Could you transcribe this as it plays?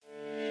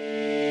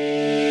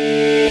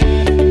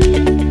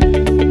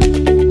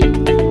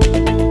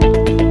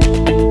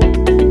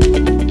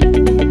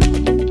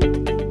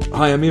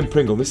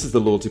Pringle, and this is the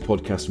Loyalty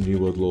Podcast from New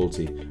World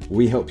Loyalty.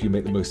 We help you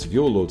make the most of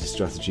your loyalty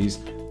strategies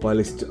by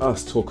listening to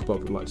us talk about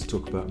what we like to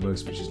talk about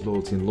most, which is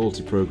loyalty and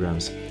loyalty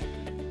programs.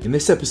 In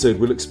this episode,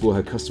 we'll explore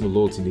how customer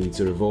loyalty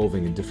needs are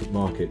evolving in different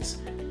markets.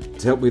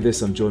 To help me with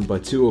this, I'm joined by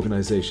two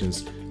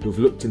organisations who have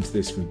looked into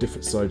this from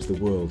different sides of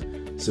the world.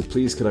 So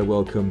please could I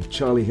welcome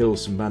Charlie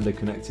Hills from Mando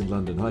Connect in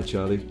London. Hi,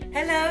 Charlie.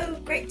 Hello,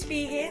 great to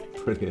be here.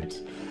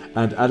 Brilliant.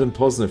 And Adam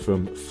Posner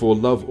from For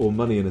Love or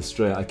Money in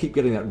Australia. I keep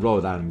getting that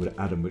wrong,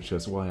 Adam, which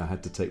is why I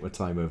had to take my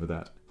time over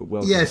that. But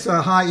welcome. Yes,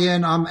 hi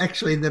Ian. I'm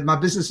actually, my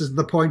business is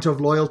The Point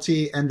of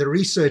Loyalty, and the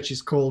research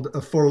is called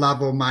For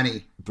Love or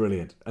Money.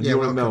 Brilliant. And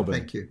you're in Melbourne.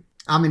 Thank you.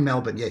 I'm in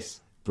Melbourne,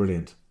 yes.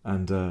 Brilliant.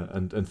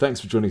 And thanks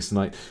for joining us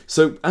tonight.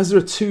 So as there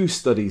are two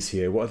studies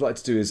here, what I'd like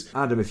to do is,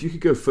 Adam, if you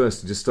could go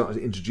first and just start to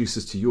introduce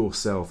us to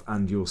yourself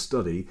and your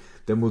study,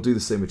 then we'll do the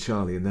same with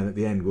Charlie, and then at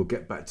the end we'll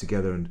get back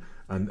together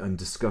and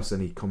discuss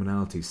any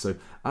commonalities. So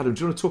Adam, do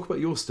you want to talk about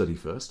your study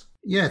first?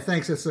 Yeah,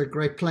 thanks. That's a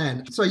great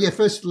plan. So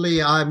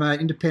firstly, I'm an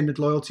independent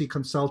loyalty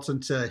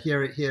consultant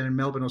here in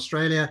Melbourne,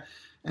 Australia.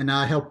 And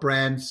I help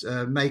brands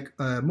make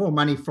more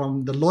money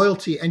from the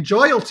loyalty and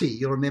joyalty.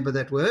 You'll remember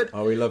that word.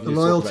 Oh, we love the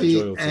loyalty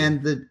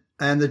and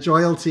the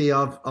joyalty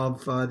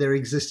of their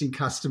existing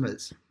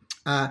customers.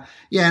 And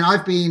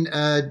I've been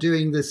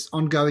doing this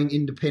ongoing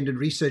independent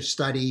research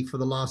study for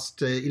the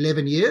last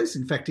 11 years.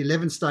 In fact,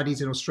 11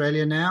 studies in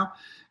Australia now,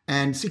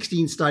 and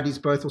 16 studies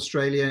both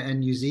Australia and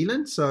New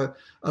Zealand. So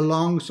a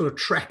long sort of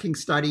tracking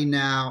study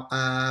now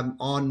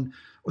on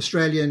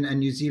Australian and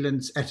New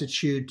Zealand's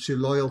attitude to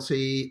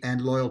loyalty and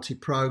loyalty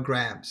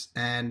programs.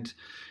 And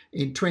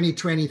in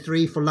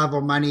 2023, For Love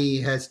or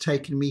Money has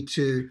taken me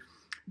to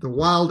the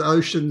wild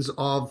oceans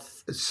of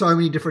so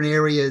many different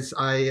areas.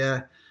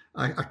 I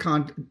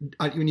can't.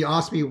 When you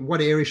ask me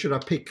what area should I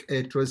pick,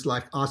 it was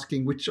like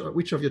asking which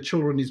of your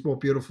children is more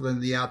beautiful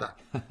than the other.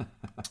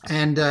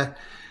 And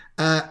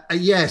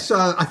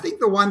so I think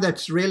the one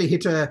that's really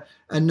hit a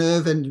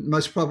nerve and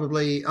most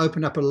probably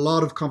opened up a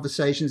lot of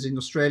conversations in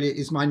Australia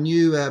is my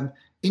new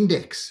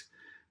index,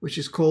 which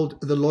is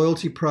called the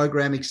Loyalty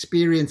Program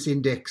Experience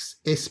Index,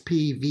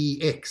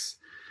 SPVX.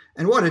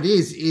 And what it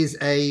is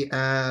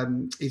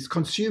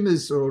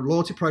consumers or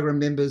loyalty program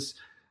members,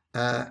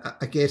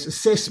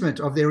 assessment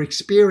of their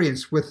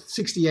experience with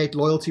 68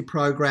 loyalty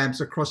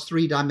programs across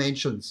 3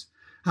 dimensions.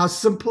 How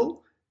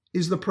simple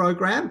is the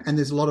program? And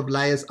there's a lot of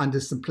layers under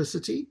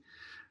simplicity.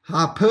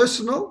 How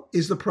personal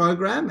is the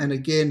program? And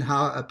again,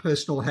 how a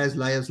personal has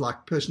layers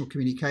like personal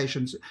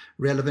communications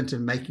relevant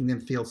and making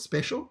them feel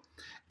special.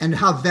 And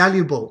how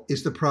valuable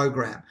is the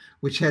program,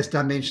 which has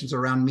dimensions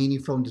around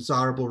meaningful and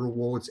desirable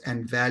rewards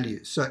and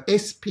value. So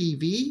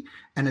SPV,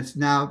 and it's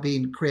now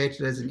been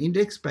created as an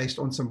index based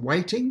on some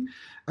weighting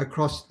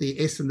across the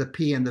S and the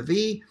P and the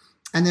V.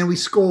 And then we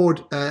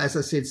scored, as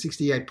I said,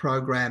 68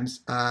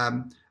 programs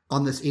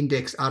on this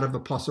index out of a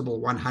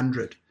possible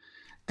 100.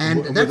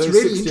 And that's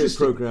really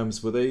interesting.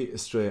 Programs, were they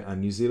Australia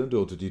and New Zealand,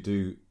 or did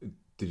you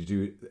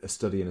do a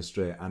study in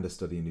Australia and a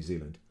study in New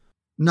Zealand?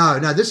 No.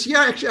 This year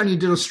I actually only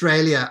did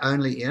Australia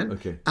only, Ian.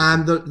 Okay.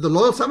 Some of the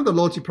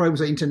loyalty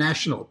programs are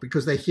international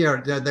because they're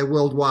here, they're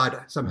worldwide.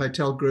 Some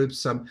hotel groups,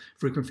 some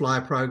frequent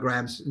flyer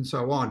programs, and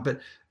so on.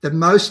 But they're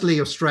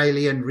mostly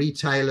Australian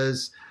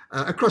retailers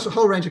across a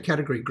whole range of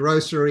category: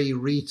 grocery,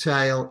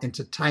 retail,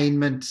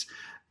 entertainment,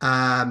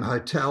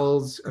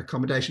 hotels,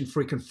 accommodation,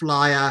 frequent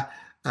flyer,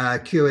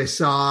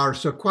 QSR.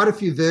 So quite a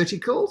few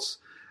verticals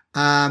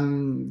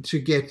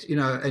to get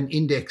an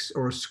index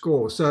or a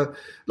score. So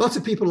lots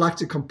of people like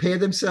to compare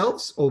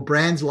themselves, or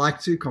brands like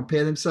to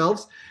compare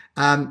themselves,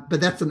 but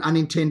that's an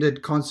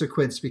unintended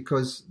consequence,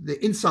 because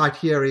the insight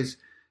here is,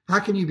 how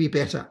can you be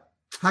better?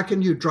 How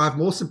can you drive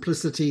more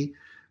simplicity,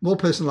 more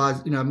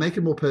personalized, make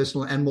it more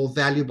personal and more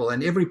valuable?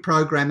 And every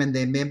program and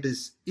their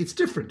members, it's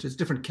different. It's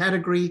different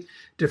category,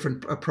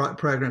 different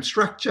program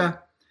structure.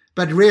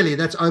 But really,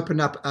 that's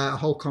opened up a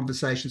whole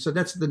conversation. So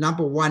that's the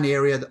number one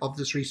area of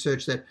this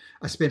research that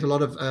I spent a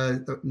lot of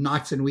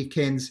nights and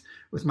weekends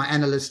with my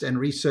analyst and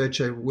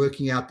researcher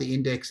working out the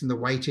index and the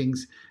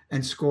weightings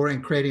and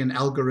scoring, creating an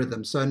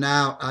algorithm. So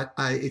now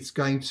it's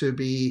going to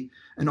be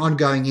an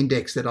ongoing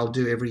index that I'll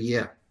do every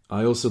year.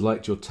 I also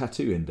liked your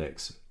tattoo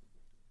index.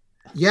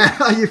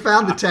 Yeah, you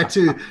found the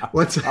tattoo.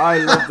 I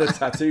love the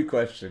tattoo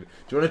question.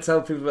 Do you want to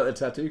tell people about the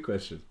tattoo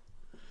question?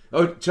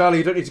 Oh, Charlie,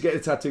 you don't need to get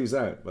the tattoos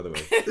out, by the way.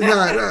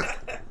 No.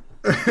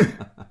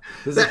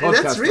 This is a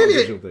podcast, that's really not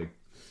a visual thing.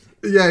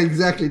 Yeah,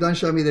 exactly. Don't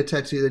show me the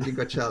tattoo that you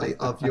got, Charlie,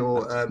 of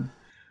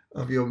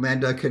your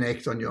Mando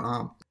Connect on your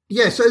arm.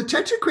 Yeah, so the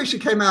tattoo question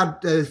came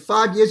out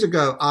 5 years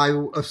ago.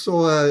 I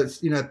saw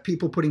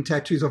people putting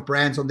tattoos of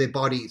brands on their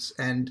bodies,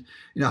 and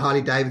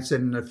Harley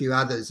Davidson and a few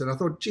others. And I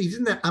thought, geez,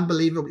 isn't that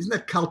unbelievable? Isn't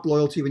that cult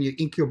loyalty when you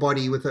ink your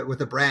body with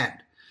a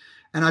brand?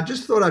 And I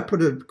just thought I'd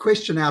put a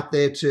question out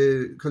there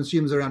to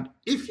consumers around,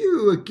 if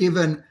you were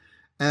given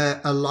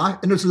a life,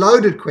 and it's a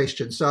loaded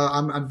question, so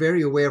I'm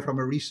very aware from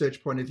a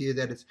research point of view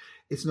that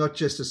it's not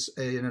just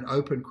an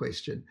open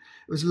question.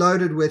 It was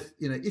loaded with,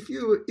 if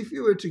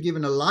you were to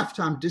given a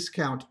lifetime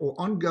discount or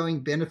ongoing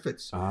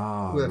benefits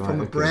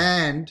from a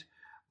brand,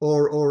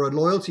 or a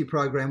loyalty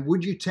program,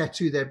 would you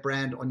tattoo that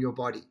brand on your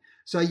body?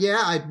 So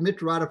yeah, I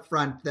admit right up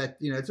front that,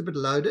 it's a bit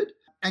loaded.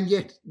 And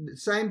yet the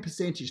same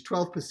percentage,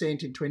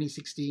 12% in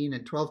 2016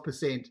 and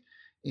 12%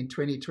 in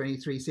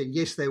 2023 said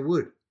yes, they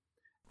would.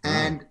 Wow.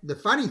 And the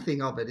funny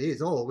thing of it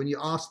is, when you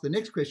ask, the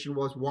next question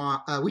was, why,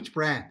 which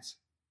brands?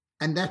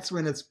 And that's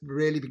when it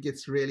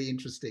gets really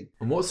interesting.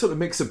 And what sort of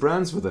mix of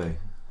brands were they?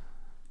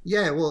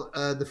 Yeah, well,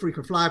 the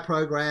frequent flyer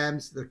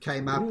programs that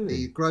came up, Really?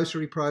 The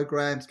grocery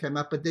programs came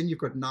up, but then you've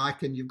got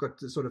Nike and you've got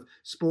the sort of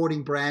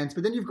sporting brands,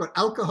 but then you've got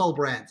alcohol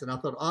brands. And I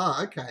thought,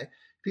 okay,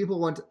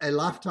 people want a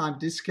lifetime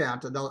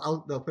discount and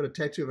they'll put a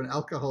tattoo of an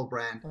alcohol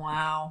brand.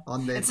 Wow.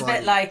 On their it's body. A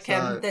bit like,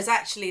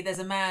 there's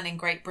a man in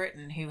Great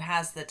Britain who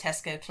has the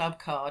Tesco Club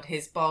card,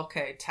 his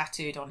barcode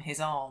tattooed on his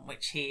arm,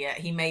 which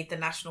he made the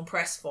national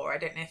press for. I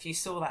don't know if you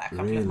saw that a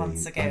couple of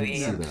months ago,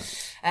 Ian.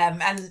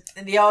 And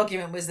the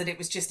argument was that it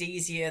was just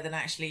easier than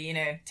actually,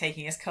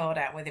 taking his card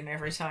out with him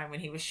every time when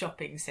he was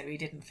shopping so he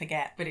didn't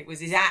forget. But it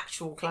was his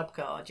actual club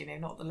card,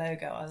 not the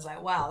logo. I was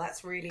like, wow,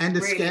 that's really, and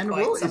really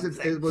scannable? quite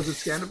something. Was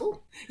it scannable?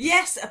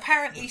 Yes,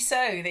 apparently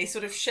so. They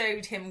sort of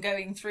showed him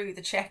going through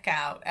the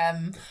checkout.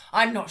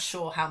 I'm not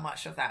sure how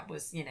much of that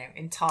was,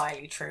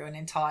 entirely true and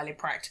entirely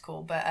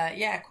practical, but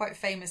quite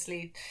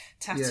famously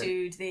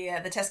tattooed the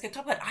Tesco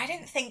Club. But I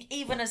don't think,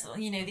 even as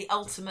the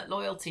ultimate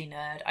loyalty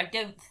nerd, I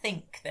don't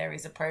think there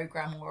is a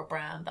program or a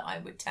brand that I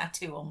would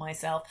tattoo on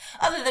myself,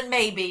 other than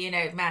maybe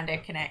Mando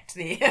Connect.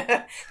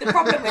 The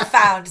problem we've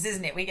found is,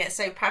 isn't it? We get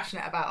so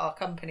passionate about our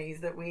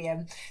companies that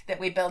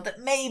we build that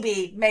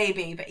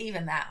maybe, but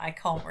even that I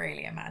can't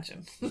really imagine.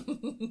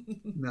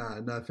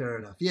 No, fair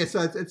enough. Yeah,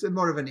 so it's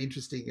more of an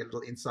interesting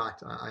little insight,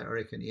 I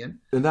reckon, Ian.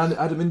 And then,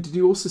 Adam, did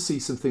you also see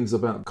some things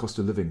about cost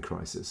of living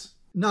crisis?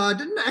 No, I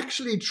didn't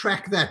actually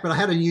track that, but I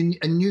had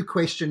a new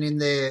question in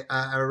there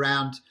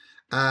around,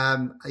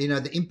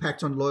 the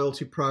impact on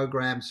loyalty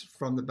programs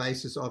from the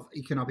basis of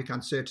economic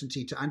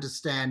uncertainty, to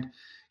understand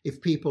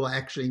if people are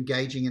actually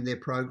engaging in their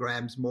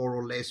programs more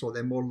or less, or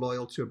they're more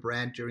loyal to a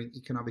brand during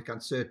economic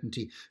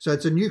uncertainty. So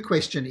it's a new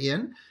question,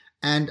 Ian.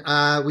 And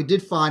we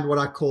did find what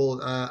I call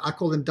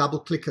them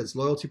double clickers,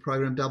 loyalty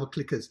program double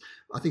clickers.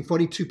 I think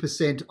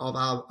 42% of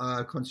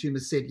our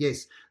consumers said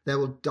yes, they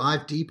will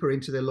dive deeper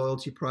into their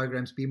loyalty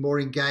programs, be more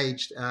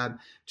engaged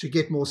to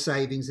get more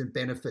savings and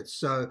benefits.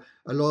 So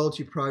a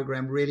loyalty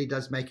program really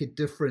does make a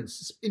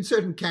difference in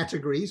certain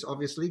categories,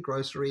 obviously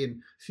grocery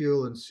and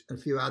fuel and a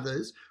few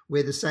others,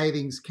 where the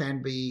savings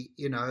can be,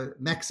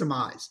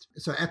 maximized.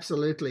 So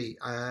absolutely,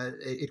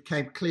 it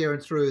came clear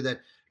and through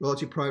that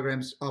loyalty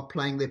programs are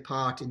playing their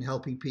part in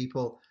helping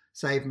people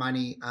save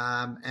money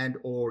and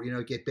or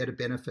get better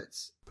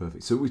benefits.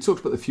 Perfect. So we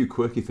talked about a few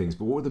quirky things,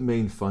 but what are the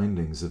main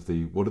findings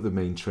what are the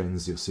main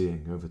trends you're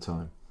seeing over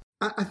time?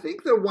 I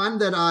think the one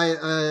that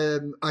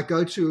I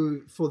go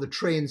to for the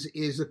trends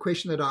is a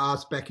question that I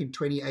asked back in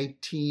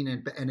 2018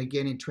 and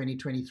again in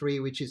 2023,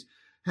 which is,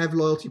 have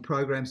loyalty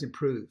programs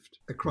improved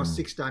across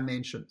 6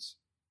 dimensions?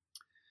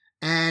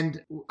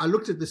 And I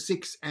looked at the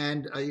 6,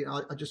 and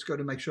I just got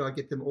to make sure I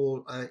get them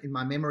all in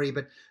my memory.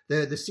 But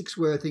the 6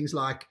 were things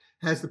like,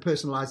 has the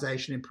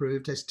personalization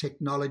improved? Has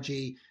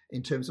technology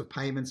in terms of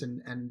payments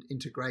and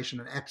integration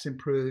and apps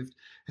improved?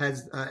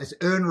 Has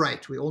earn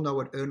rate, we all know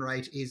what earn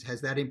rate is,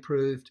 has that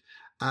improved?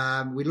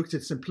 We looked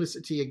at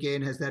simplicity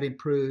again, has that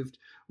improved?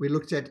 We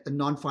looked at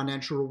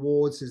non-financial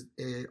rewards,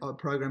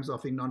 programs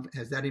offering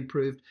has that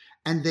improved?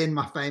 And then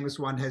my famous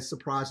one, has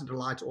surprise and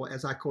delight, or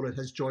as I call it,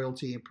 has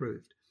joyalty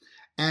improved?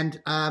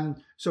 And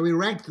so we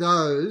ranked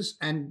those,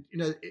 and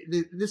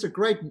there's a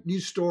great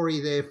news story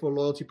there for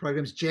loyalty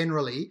programs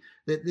generally,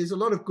 that there's a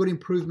lot of good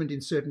improvement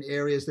in certain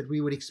areas that we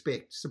would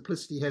expect.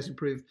 Simplicity has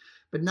improved,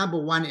 but number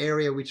one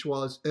area, which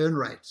was earn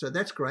rate. So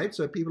that's great.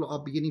 So people are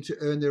beginning to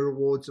earn their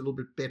rewards a little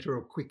bit better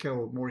or quicker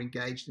or more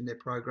engaged in their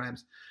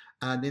programs.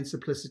 And then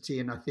simplicity,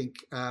 and I think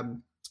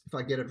if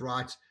I get it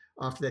right,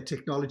 after that,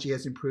 technology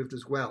has improved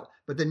as well.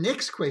 But the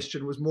next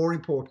question was more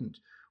important,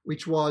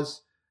 which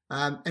was,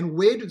 and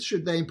where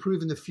should they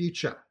improve in the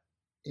future?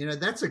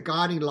 That's a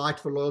guiding light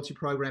for loyalty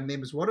program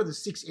members. What are the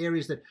 6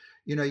 areas that,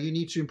 you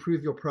need to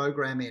improve your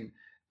program in?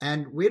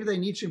 And where do they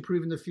need to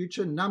improve in the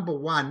future? Number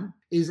 1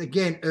 is,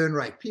 again, earn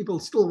rate. People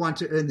still want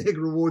to earn their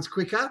rewards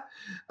quicker.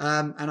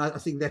 And I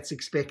think that's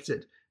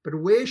expected.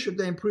 But where should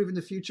they improve in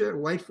the future?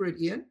 Wait for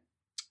it, Ian.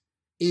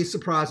 Is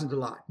surprise and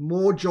delight.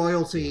 More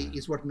joyalty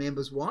is what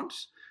members want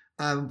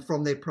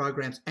from their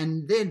programs.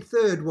 And then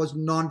third was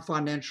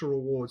non-financial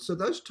rewards. So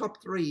those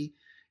top 3,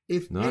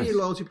 if any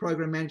loyalty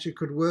program manager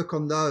could work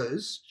on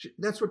those,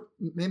 that's what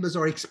members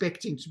are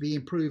expecting to be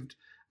improved,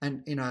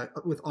 and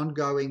with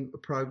ongoing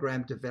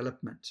program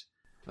development.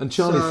 And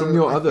Charlie, from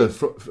your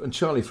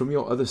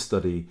other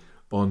study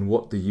on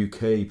what the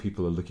UK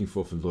people are looking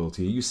for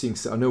loyalty, are you seeing?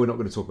 I know we're not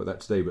going to talk about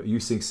that today, but are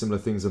you seeing similar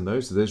things on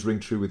those? Do those ring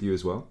true with you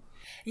as well?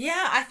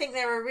 Yeah, I think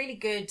there are really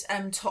good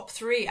top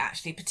three,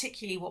 actually,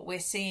 particularly what we're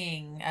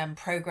seeing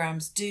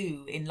programs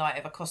do in light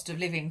of a cost of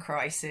living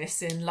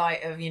crisis, in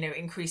light of,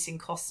 increasing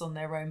costs on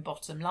their own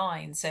bottom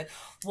line. So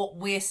what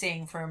we're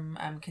seeing from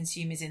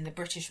consumers in the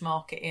British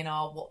market in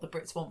our What the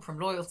Brits Want from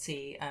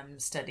Loyalty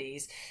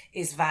studies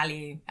is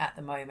value at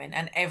the moment.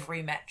 And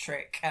every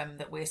metric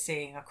that we're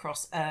seeing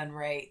across earn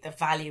rate, the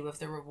value of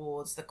the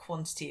rewards, the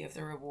quantity of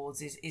the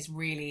rewards is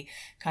really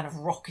kind of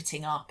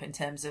rocketing up in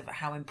terms of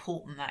how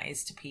important that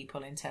is to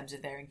people in terms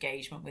of their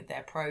engagement with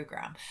their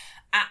program.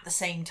 At the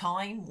same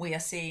time, we are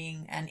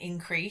seeing an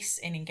increase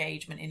in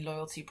engagement in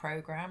loyalty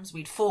programs.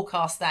 We'd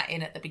forecast that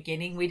in at the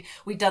beginning.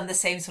 We'd done the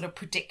same sort of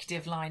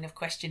predictive line of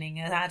questioning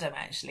as Adam,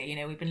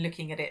 actually. We've been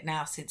looking at it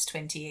now since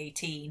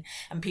 2018,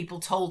 and people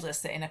told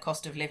us that in a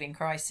cost of living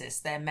crisis,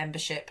 their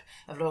membership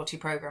of loyalty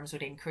programs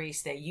would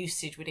increase, their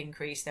usage would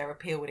increase, their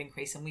appeal would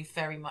increase, and we've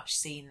very much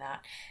seen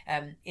that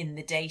in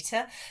the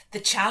data. The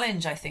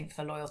challenge, I think,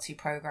 for loyalty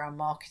program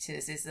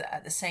marketers is that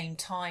at the same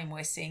time,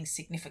 we're seeing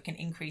significant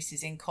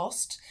increases in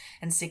cost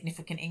and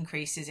significant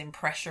increases in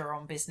pressure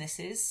on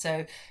businesses.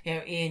 So,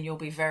 Ian, you'll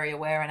be very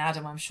aware, and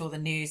Adam, I'm sure the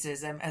news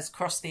has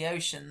crossed the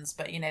oceans,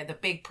 but, the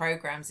big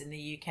programs in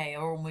the UK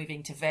are all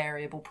moving to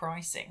variable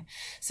pricing.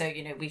 So,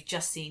 we've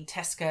just seen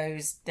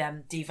Tesco's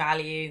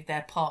devalue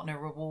their partner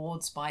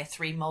rewards by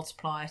 3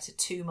 multiplier to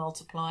 2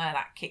 multiplier.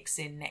 That kicks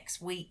in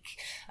next week.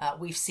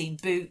 We've seen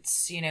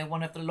Boots,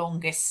 one of the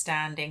longest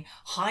standing,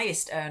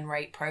 highest earn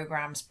rate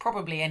programs,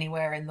 probably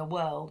anywhere in the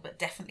world, but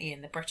definitely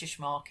in the British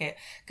market,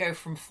 go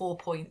from 4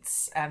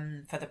 points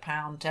for the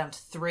pound down to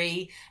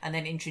 3, and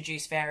then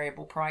introduce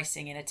variable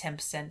pricing in a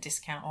 10%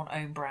 discount on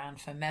own brand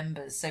for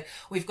members. So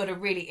we've got a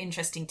really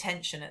interesting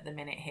tension at the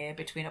minute here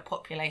between a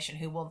population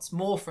who wants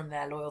more from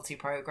their loyalty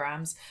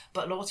programs,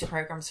 but loyalty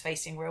programs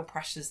facing real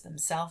pressures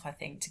themselves, I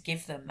think, to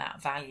give them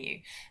that value,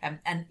 and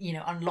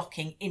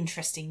unlocking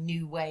interesting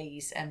new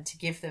ways to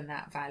give them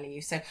that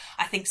value. So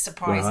I think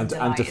surprise and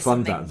delight and to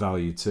fund that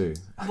value too.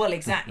 Well,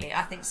 exactly.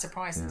 I think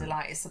surprise and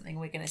delight is something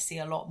we're going to see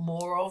a lot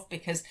more of,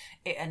 because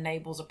it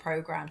enables a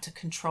program to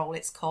control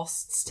its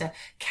costs, to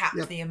cap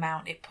the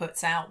amount it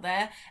puts out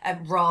there,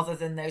 rather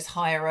than those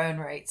higher earn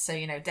rates. So,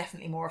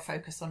 definitely more a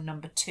focus on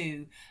number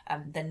 2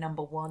 than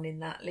number 1 in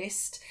that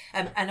list.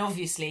 And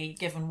obviously,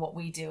 given what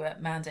we do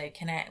at Mandate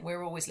Connect,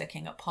 we're always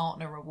looking at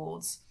partner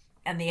rewards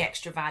and the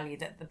extra value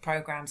that the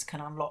programs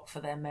can unlock for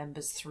their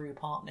members through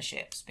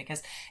partnerships,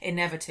 because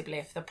inevitably,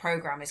 if the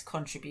program is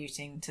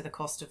contributing to the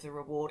cost of the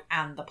reward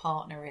and the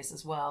partner is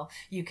as well,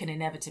 you can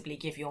inevitably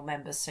give your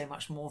members so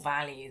much more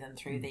value than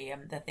through the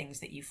things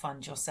that you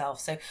fund yourself.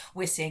 So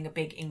we're seeing a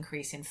big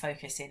increase in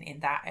focus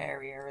in that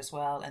area as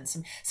well, and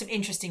some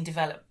interesting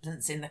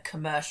developments in the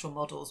commercial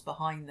models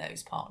behind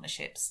those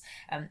partnerships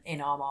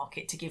in our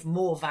market to give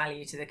more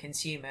value to the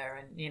consumer,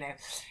 and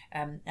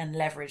and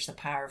leverage the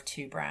power of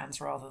 2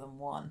 brands rather than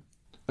 1.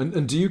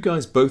 And do you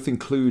guys both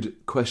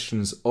include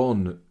questions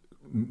on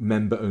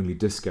member-only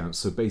discounts?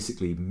 So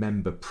basically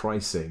member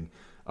pricing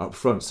up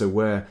front, so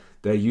where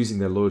they're using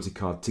their loyalty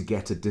card to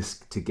get a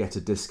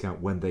discount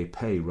when they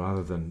pay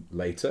rather than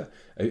later.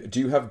 Do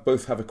you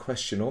both have a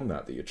question on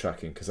that you're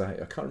tracking? Because I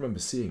can't remember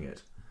seeing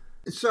it.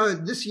 So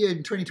this year in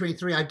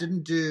 2023, I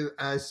didn't do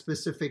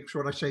specific,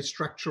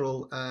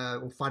 structural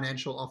or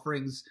financial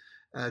offerings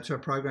to a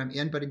program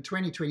in, but in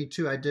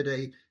 2022, I did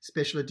a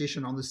special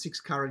edition on the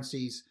 6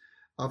 currencies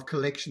of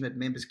collection that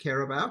members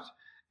care about.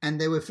 And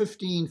there were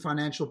 15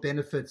 financial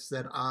benefits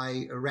that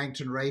I ranked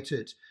and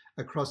rated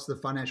across the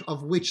financial,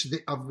 of which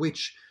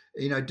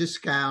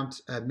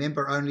discount,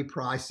 member-only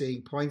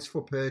pricing, points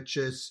for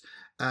purchase,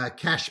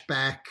 cash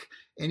back,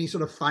 any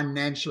sort of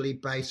financially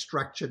based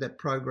structure that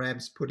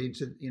programs put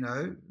into,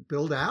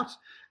 build out.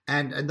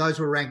 And those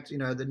were ranked,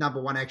 the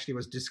number 1 actually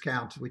was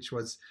discount, which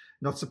was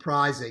not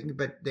surprising.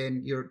 But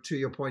then to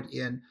your point,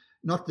 Ian,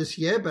 not this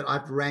year, but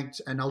I've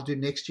ranked, and I'll do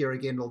next year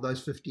again, all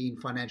those 15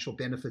 financial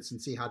benefits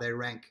and see how they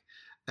rank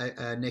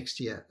next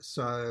year.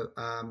 So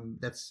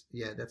that's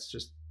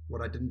just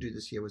what I didn't do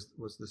this year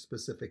was the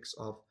specifics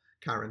of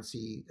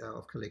currency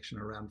of collection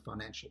around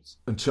financials.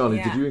 And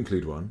Charlie, did you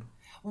include one?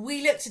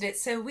 We looked at it.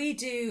 So we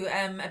do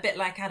a bit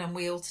like Adam,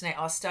 we alternate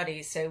our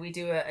studies. So we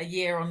do a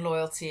year on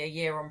loyalty, a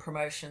year on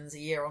promotions, a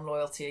year on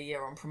loyalty, a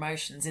year on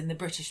promotions in the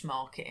British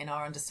market in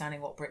our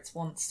Understanding What Brits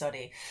Want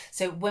study.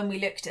 So when we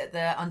looked at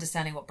the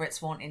Understanding What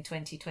Brits Want in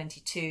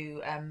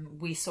 2022,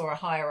 we saw a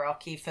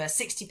hierarchy for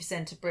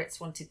 60% of Brits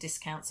wanted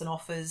discounts and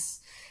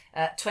offers,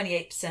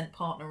 28%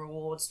 partner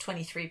rewards,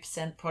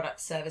 23%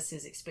 product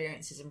services,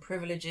 experiences and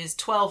privileges,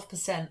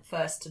 12%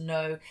 first to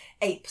know,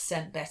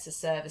 8% better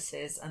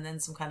services, and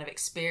then some kind of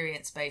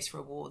experience-based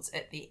rewards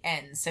at the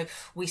end. So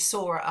we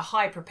saw a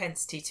high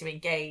propensity to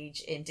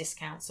engage in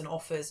discounts and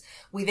offers.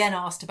 We then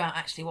asked about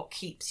actually what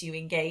keeps you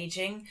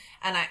engaging,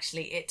 and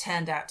actually it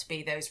turned out to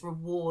be those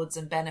rewards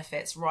and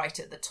benefits right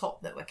at the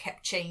top that were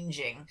kept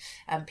changing.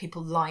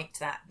 People liked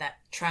that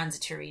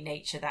transitory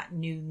nature, that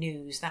new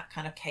news, that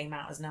kind of came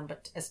out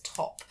as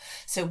top.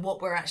 So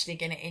what we're actually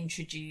going to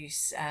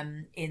introduce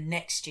in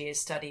next year's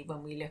study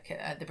when we look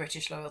at the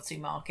British loyalty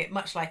market,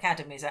 much like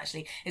Adam is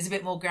a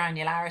bit more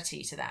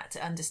granularity to that,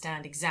 to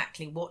understand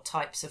exactly what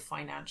types of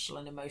financial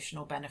and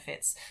emotional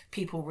benefits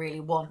people really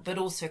want, but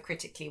also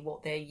critically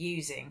what they're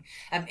using.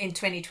 In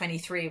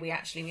 2023,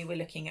 we were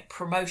looking at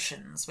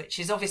promotions, which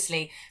is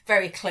obviously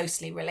very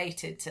closely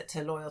related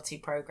to loyalty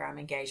program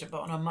engagement,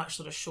 but on a much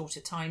sort of shorter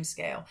time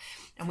scale.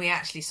 And we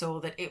actually saw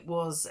that it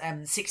was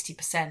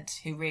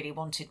 60% who really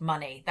wanted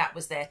money. That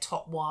was their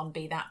top one,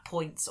 be that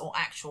points or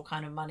actual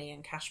kind of money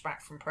and cash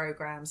back from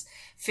programs.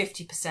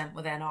 50%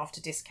 were then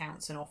after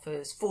discounts and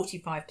offers.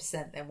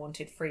 45% then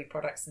wanted free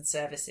products and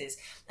services.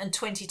 And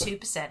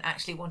 22%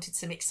 actually wanted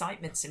some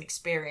excitement, some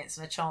experience,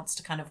 and a chance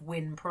to kind of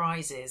win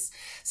prizes.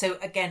 So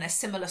again, a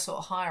similar sort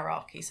of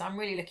hierarchy. So I'm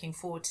really looking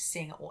forward to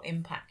seeing what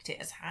impact it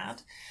has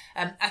had.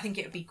 I think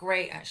it would be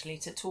great actually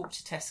to talk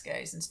to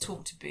Tesco's and to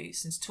talk to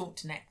Boots and to talk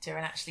to Nectar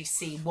and actually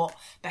see what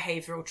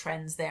behavioural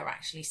trends they're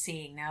actually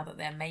seeing now that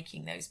they're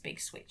making those big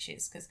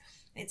switches, because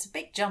it's a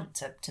big jump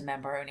to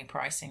member-only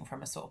pricing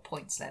from a sort of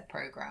points-led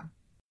programme.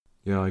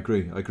 Yeah, I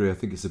agree. I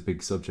think it's a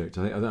big subject.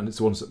 And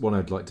it's one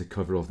I'd like to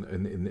cover off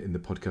in the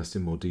podcast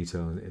in more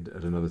detail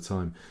at another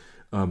time.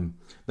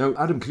 Now,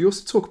 Adam, could you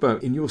also talk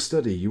about, in your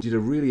study, you did a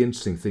really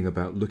interesting thing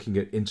about looking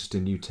at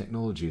interesting new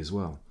technology as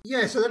well.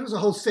 Yeah, so that was a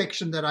whole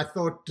section that I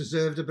thought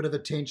deserved a bit of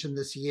attention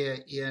this year,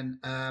 Ian.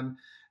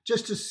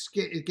 Just to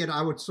get,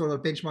 I would sort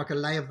of benchmark a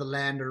lay of the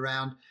land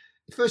around.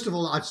 First of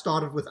all, I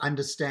started with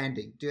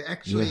understanding. Do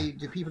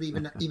people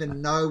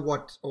even know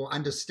what or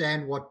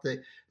understand what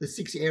the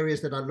 6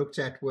 areas that I looked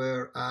at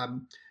were?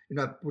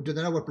 Do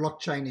they know what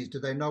blockchain is? Do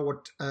they know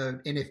what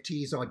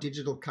NFTs are,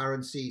 digital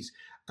currencies,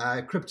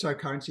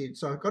 cryptocurrency?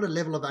 So I've got a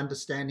level of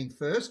understanding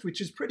first,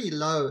 which is pretty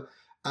low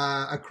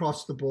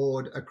across the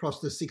board, across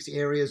the 6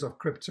 areas of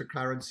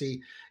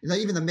cryptocurrency,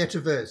 even the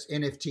metaverse,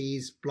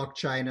 NFTs,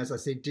 blockchain, as I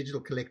said, digital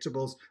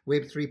collectibles,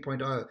 Web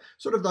 3.0,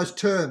 sort of those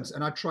terms.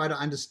 And I try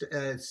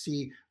to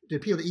see, do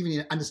people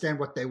even understand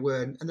what they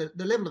were? And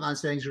the level of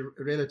understanding is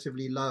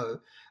relatively low.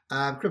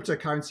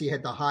 Cryptocurrency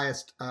had the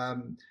highest,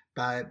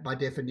 by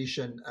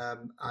definition,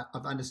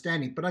 of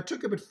understanding. But I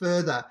took a bit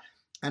further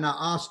and I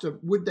asked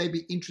them, would they be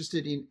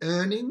interested in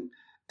earning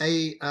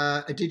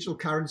a digital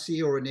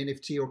currency or an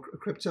NFT or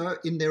crypto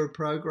in their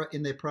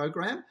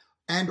program,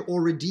 and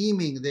or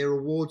redeeming their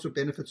rewards or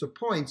benefits or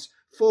points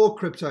for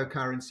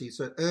cryptocurrency.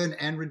 So earn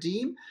and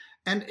redeem.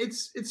 And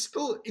it's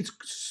sort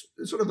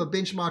of a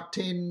benchmark.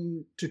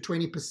 10 to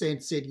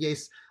 20% said,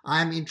 yes,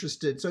 I am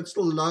interested. So it's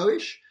still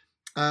lowish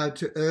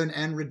to earn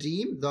and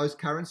redeem those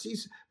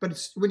currencies.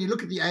 But when you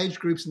look at the age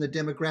groups and the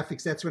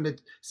demographics, that's when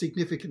it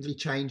significantly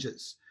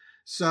changes.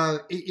 So,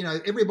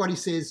 everybody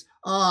says,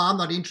 oh, I'm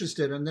not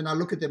interested. And then I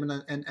look at them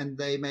and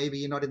they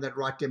maybe not in that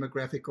right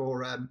demographic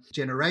or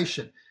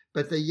generation.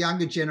 But the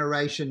younger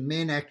generation,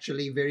 men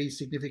actually very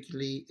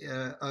significantly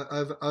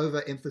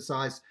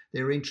overemphasize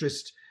their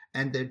interest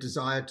and their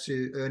desire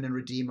to earn and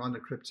redeem on the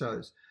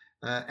cryptos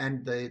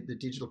and the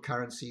digital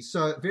currency.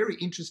 So very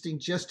interesting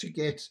just to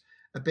get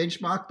a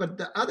benchmark. But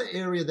the other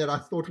area that I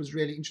thought was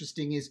really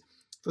interesting is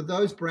for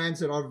those brands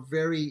that are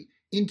very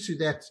into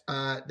that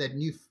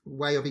new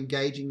way of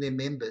engaging their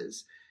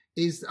members,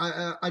 is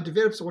I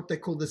developed what they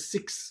call the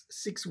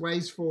six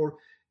ways for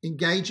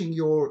engaging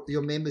your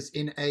members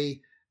in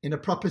a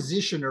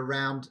proposition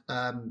around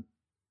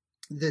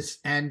this,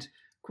 and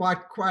quite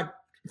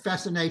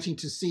fascinating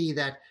to see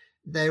that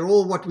they're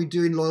all what we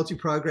do in loyalty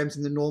programs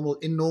in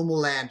normal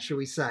land, shall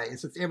we say.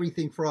 So it's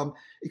everything from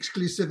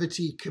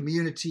exclusivity,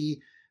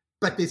 community,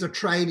 but there's a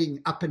trading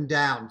up and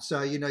down.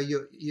 So, you're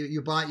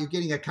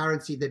getting a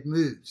currency that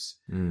moves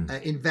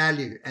in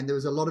value. And there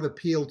was a lot of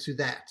appeal to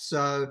that.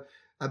 So,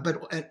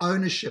 but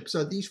ownership.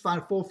 So these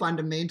 4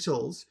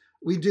 fundamentals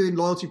we do in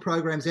loyalty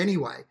programs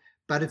anyway,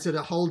 but it's at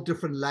a whole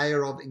different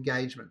layer of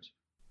engagement.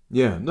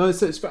 Yeah, no,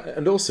 it's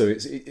and also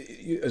it's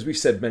as we've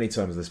said many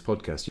times in this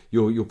podcast,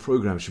 your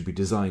program should be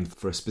designed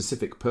for a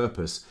specific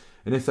purpose.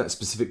 And if that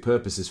specific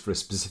purpose is for a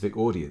specific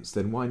audience,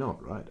 then why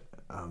not, right?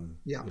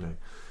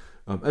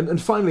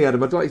 And finally,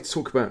 Adam, I'd like to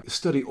talk about, the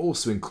study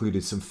also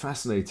included some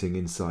fascinating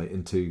insight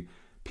into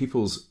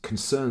people's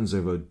concerns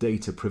over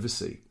data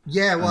privacy.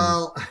 Yeah,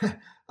 well,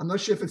 I'm not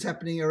sure if it's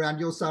happening around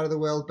your side of the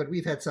world, but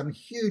we've had some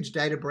huge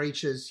data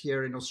breaches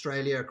here in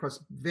Australia across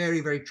very,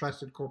 very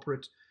trusted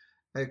corporations.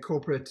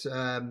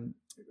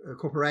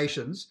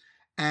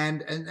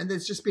 And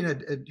there's just been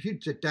a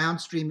huge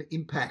downstream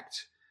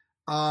impact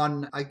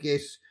on, I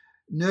guess,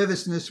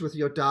 nervousness with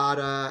your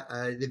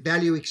data, the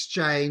value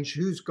exchange,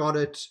 who's got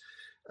it,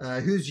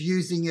 who's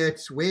using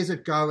it, where's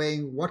it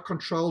going, what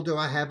control do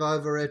I have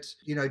over it,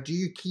 do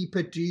you keep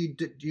it, do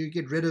you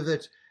get rid of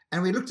it?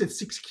 And we looked at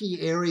 6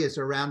 key areas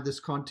around this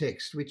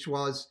context, which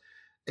was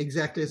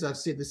exactly as I've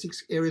said, the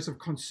 6 areas of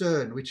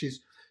concern, which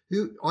is,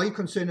 are you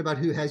concerned about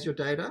who has your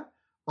data?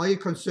 Are you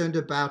concerned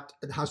about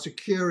how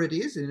secure it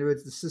is, in other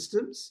words, the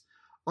systems?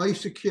 Are you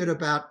secure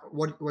about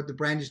what the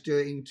brand is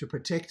doing to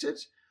protect it?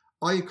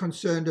 Are you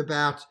concerned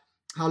about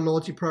how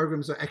loyalty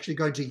programs are actually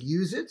going to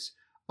use it?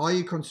 Are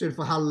you concerned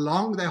for how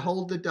long they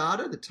hold the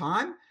data, the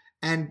time,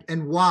 and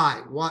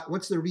why?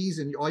 What's the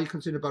reason? Are you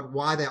concerned about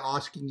why they're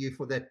asking you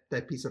for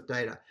that piece of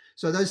data?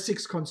 So those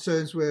 6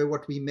 concerns were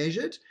what we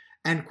measured,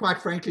 and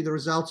quite frankly, the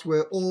results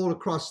were all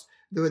across.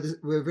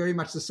 Were very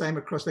much the same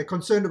across. They're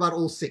concerned about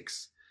all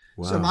 6.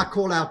 Wow. So my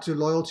call out to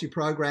loyalty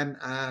program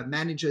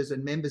managers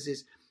and members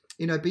is,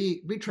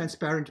 be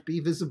transparent, be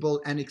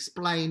visible, and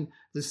explain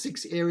the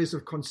 6 areas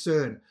of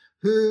concern: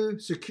 who,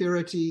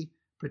 security,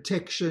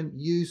 protection,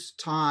 use,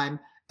 time,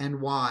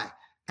 and why.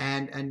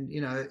 And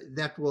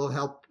that will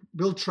help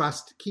build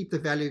trust, keep the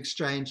value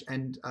exchange,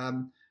 and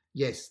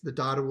yes, the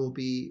data will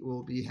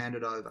be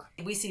handed over.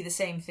 We see the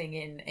same thing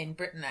in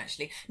Britain,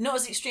 actually. Not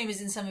as extreme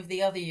as in some of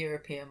the other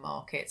European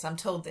markets. I'm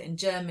told that in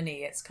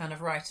Germany it's kind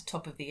of right at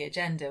top of the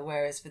agenda,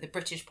 whereas for the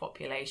British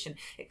population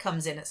it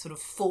comes in at sort of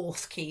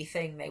 4th key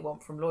thing they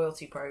want from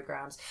loyalty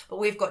programs. But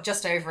we've got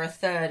just over a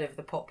third of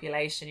the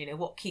population.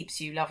 What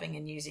keeps you loving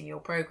and using your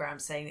program,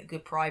 saying that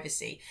good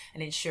privacy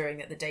and ensuring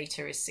that the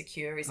data is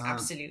secure is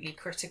absolutely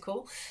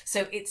critical.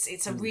 So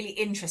it's a really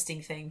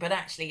interesting thing. But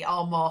actually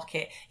our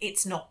market,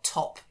 it's not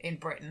top in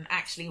Britain.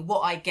 Actually, what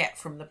I get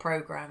from the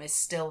program is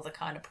still the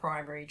kind of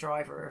primary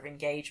driver of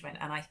engagement.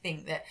 And I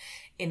think that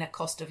in a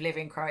cost of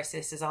living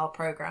crisis, as our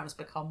programs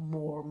become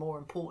more and more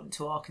important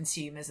to our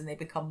consumers and they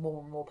become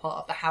more and more part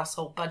of the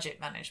household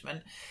budget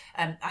management,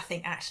 I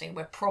think actually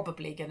we're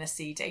probably going to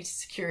see data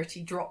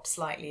security drop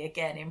slightly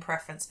again in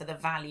preference for the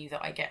value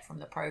that I get from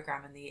the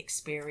program and the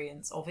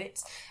experience of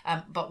it.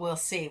 But we'll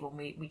see when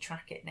we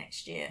track it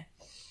next year.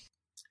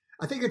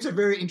 I think it's a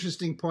very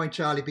interesting point,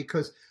 Charlie,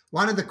 because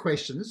one of the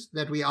questions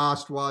that we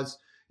asked was,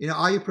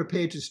 are you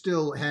prepared to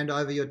still hand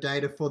over your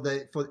data for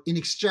in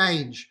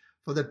exchange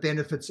for the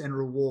benefits and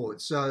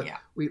rewards? So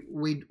we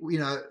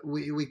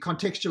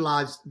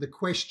contextualized the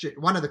question,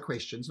 one of the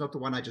questions, not the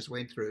one I just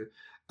went through,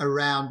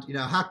 around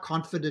how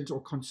confident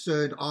or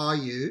concerned are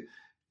you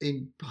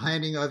in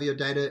handing over your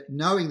data,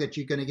 knowing that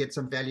you're going to get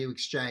some value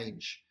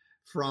exchange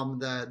from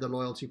the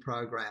loyalty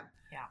program.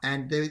 Yeah.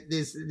 And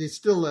there's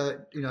still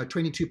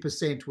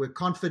 22% were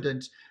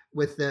confident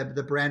with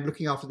the brand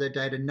looking after their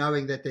data,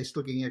 knowing that they're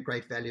still getting a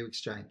great value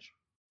exchange.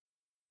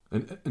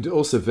 And it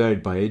also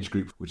varied by age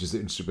group, which is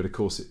interesting. But of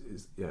course, it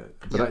is, yeah.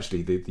 But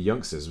actually, the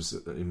youngsters was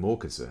more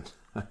concerned.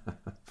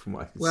 From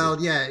what I can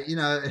see.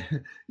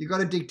 You got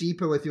to dig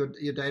deeper with your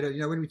data.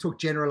 When we talk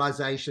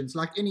generalizations,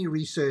 like any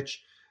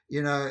research,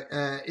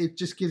 it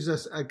just gives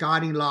us a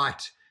guiding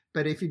light.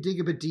 But if you dig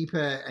a bit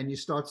deeper and you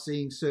start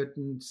seeing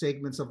certain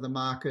segments of the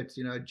market,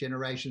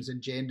 generations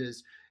and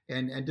genders,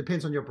 and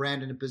depends on your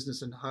brand and the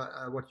business and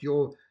what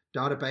your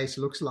database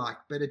looks like.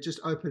 But it just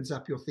opens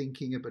up your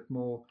thinking a bit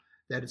more,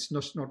 that it's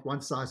not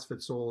one size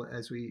fits all,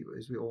 as we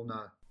all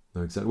know.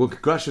 No, exactly. Well,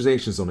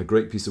 congratulations on a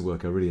great piece of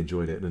work. I really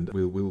enjoyed it, and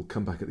we'll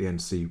come back at the end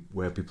to see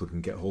where people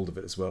can get hold of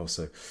it as well.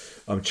 So,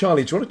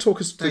 Charlie, do you want to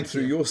talk us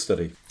through your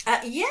study?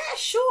 Yeah,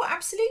 sure,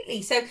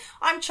 absolutely. So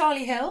I'm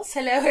Charlie Hills.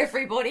 Hello,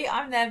 everybody.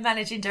 I'm the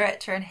Managing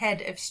Director and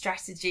Head of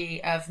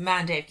Strategy of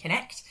Mandate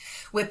Connect.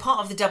 We're part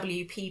of the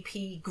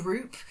WPP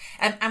group,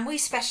 and we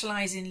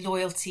specialise in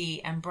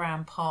loyalty and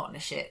brand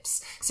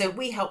partnerships. So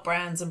we help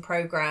brands and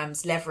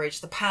programmes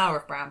leverage the power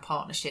of brand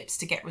partnerships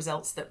to get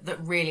results that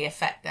really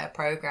affect their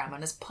programme.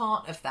 And as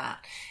part of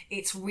that,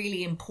 it's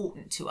really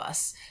important to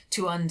us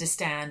to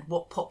understand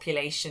what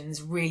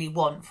populations really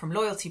want from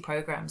loyalty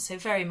programmes. So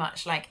very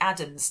much like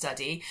Adam's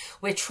study,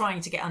 we're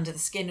trying to get under the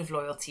skin of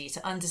loyalty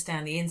to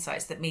understand the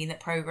insights that mean that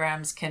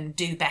programmes can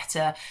do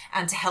better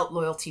and to help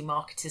loyalty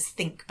marketers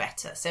think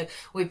better. So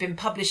we've been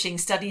publishing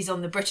studies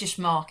on the British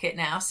market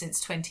now since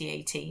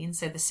 2018.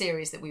 So the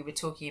series that we were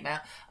talking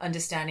about,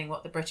 understanding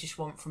what the British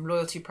want from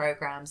loyalty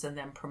programs and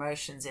then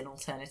promotions in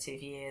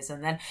alternative years.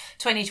 And then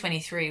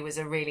 2023 was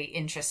a really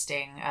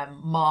interesting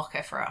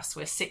marker for us.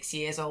 We're 6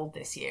 years old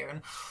this year,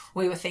 and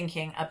we were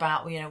thinking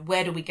about,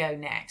 where do we go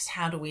next?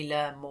 How do we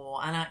learn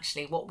more? And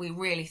actually what we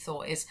really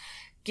thought is,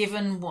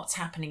 given what's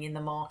happening in the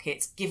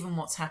markets, given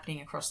what's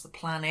happening across the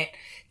planet,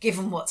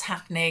 given what's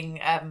happening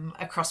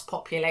across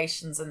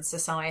populations and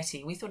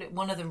society, we thought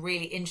one of the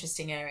really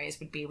interesting areas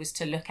was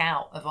to look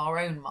out of our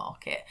own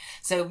market.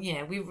 So,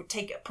 we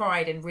take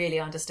pride in really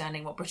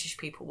understanding what British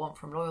people want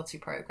from loyalty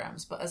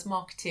programs. But as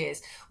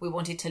marketeers, we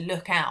wanted to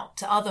look out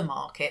to other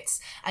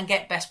markets and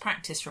get best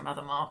practice from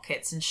other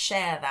markets and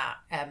share that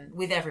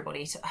with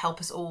everybody to help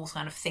us all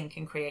kind of think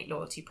and create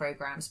loyalty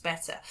programs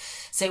better.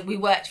 So we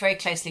worked very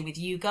closely with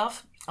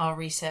YouGov, our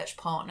research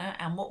partner,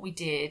 and what we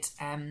did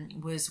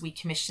was we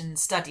commissioned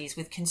studies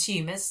with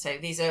consumers. So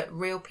these are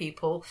real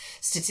people,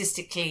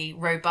 statistically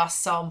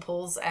robust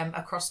samples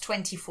across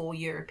 24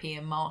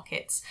 European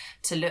markets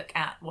to look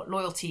at what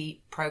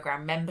loyalty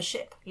program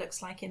membership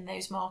looks like in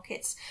those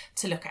markets,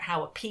 to look at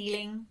how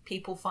appealing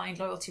people find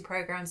loyalty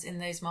programs in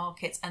those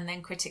markets, and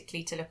then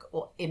critically to look at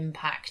what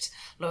impact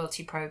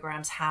loyalty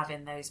programs have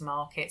in those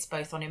markets,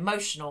 both on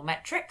emotional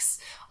metrics,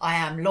 I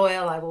am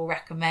loyal, I will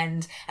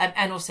recommend,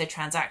 and also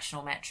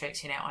transactional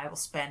metrics, I will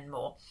spend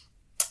more.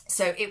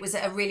 So it was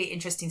a really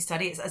interesting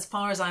study. It's, as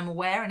far as I'm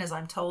aware and as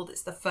I'm told,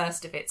 it's the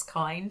first of its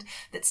kind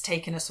that's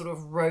taken a sort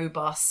of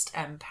robust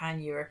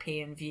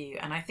pan-European view.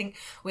 And I think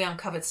we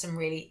uncovered some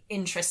really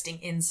interesting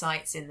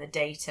insights in the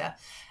data.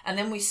 And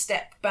then we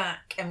stepped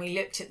back and we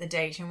looked at the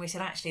data and we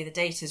said, actually, the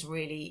data is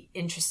really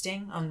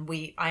interesting. And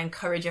I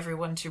encourage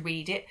everyone to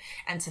read it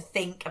and to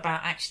think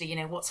about actually,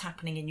 what's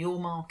happening in your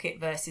market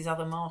versus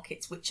other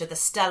markets, which are the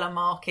stellar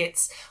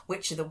markets,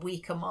 which are the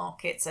weaker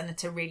markets, and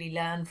to really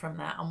learn from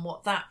that. And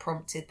what that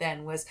prompted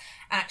then was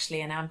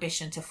actually an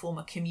ambition to form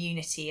a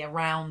community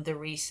around the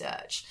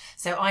research.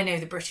 So I know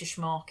the British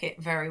market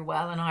very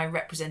well, and I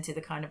represented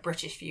the kind of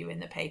British view in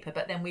the paper,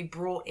 but then we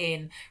brought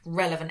in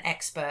relevant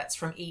experts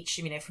from each,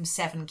 from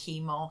 7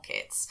 key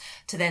markets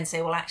to then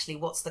say, well, actually,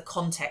 what's the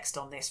context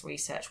on this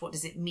research? What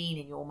does it mean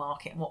in your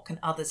market, and what can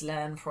others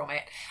learn from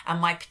it? And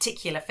my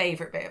particular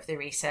favourite bit of the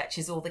research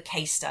is all the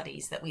case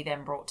studies that we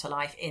then brought to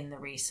life in the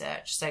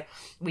research. So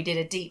we did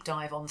a deep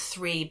dive on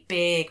 3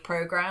 big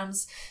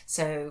programmes.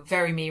 So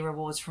Very Me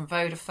Rewards from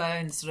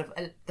Vodafone, sort of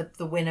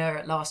the winner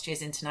at last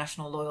year's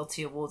International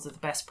Loyalty Awards of the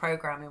best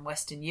programme in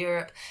Western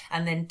Europe,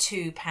 and then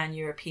 2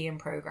 pan-European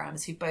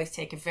programmes who both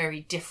take a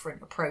very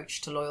different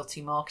approach to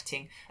loyalty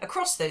marketing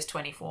across those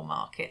 24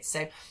 markets.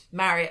 So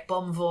Marriott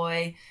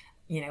Bonvoy,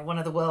 one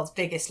of the world's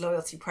biggest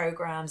loyalty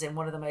programs in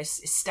one of the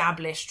most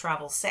established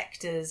travel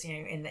sectors,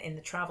 in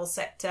the travel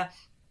sector,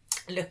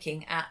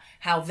 looking at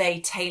how they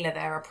tailor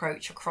their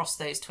approach across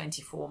those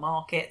 24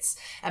 markets.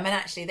 And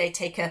actually they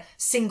take a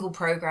single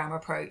program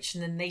approach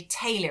and then they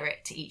tailor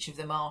it to each of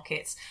the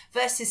markets,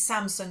 versus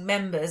Samsung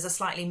Members, a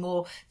slightly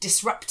more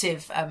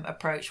disruptive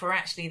approach, where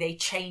actually they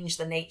change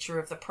the nature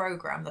of the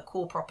program. The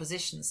core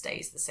proposition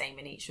stays the same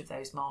in each of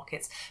those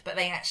markets, but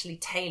they actually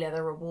tailor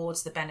the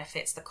rewards, the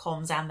benefits, the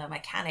comms and the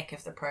mechanic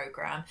of the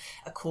program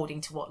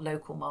according to what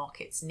local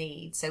markets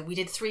need. So we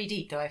did 3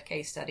 deep dive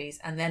case studies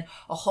and then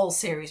a whole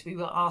series. We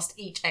were asked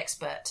each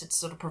expert to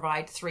sort of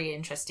provide 3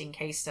 interesting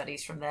case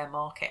studies from their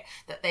market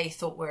that they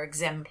thought were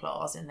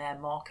exemplars in their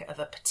market of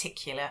a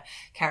particular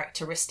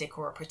characteristic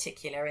or a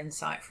particular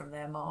insight from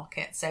their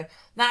market. So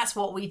that's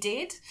what we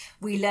did.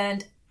 We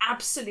learned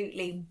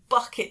absolutely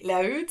bucket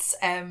loads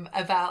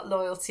about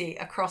loyalty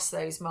across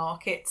those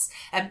markets,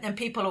 and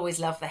people always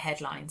love the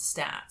headline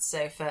stats.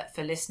 So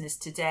for listeners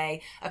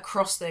today,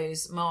 across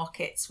those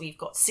markets we've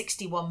got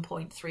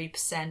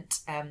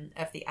 61.3%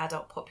 of the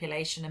adult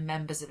population are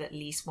members of at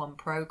least one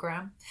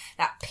program.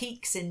 That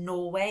peaks in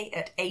Norway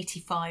at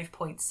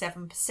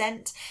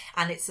 85.7%,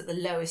 and it's at the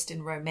lowest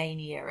in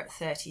Romania at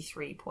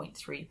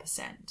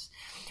 33.3%.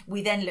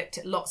 We then looked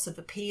at lots of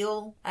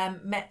appeal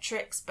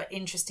metrics, but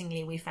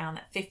interestingly we found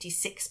that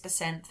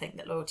 56% think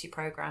that loyalty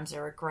programs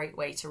are a great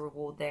way to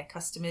reward their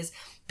customers.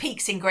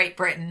 Peaks in Great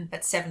Britain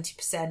at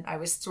 70%. I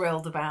was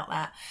thrilled about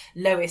that.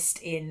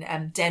 Lowest in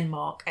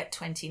Denmark at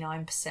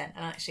 29%. And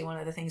actually one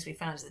of the things we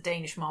found is the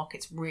Danish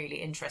market's really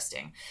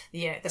interesting.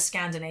 The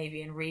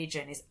Scandinavian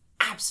region is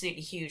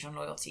absolutely huge on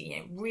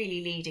loyalty,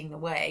 really leading the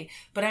way,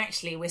 but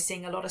actually we're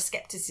seeing a lot of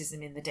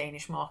skepticism in the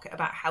Danish market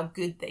about how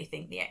good they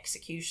think the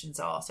executions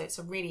are. So it's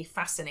a really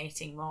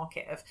fascinating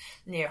market of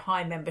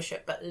high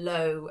membership but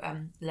low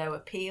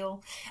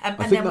appeal. I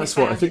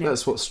think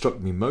that's what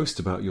struck me most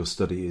about your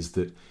study is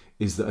that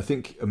I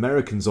think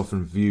Americans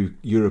often view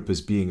Europe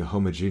as being a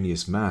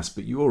homogeneous mass,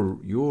 but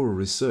your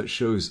research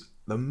shows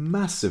the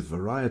massive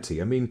variety.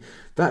 I mean,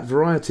 that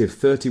variety of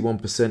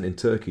 31% in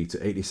Turkey to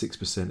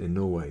 86% in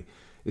Norway,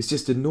 it's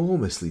just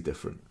enormously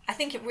different. I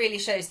think it really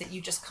shows that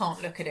you just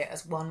can't look at it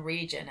as one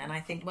region. And I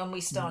think when we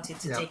started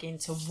to dig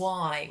into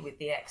why with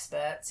the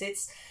experts,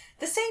 it's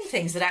the same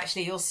things that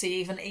actually you'll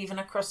see even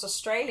across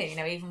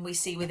Australia. Even we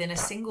see within a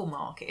single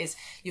market is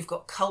you've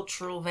got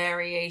cultural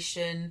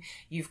variation,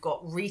 you've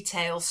got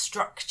retail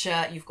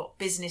structure, you've got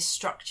business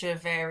structure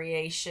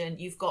variation,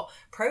 you've got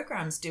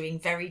programs doing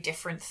very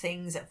different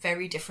things at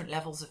very different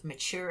levels of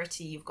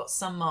maturity. You've got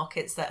some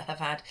markets that have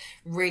had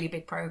really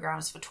big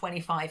programs for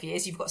 25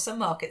 years. You've got some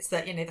markets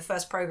that, the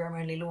first program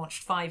only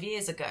launched 5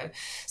 years ago.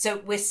 So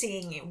we're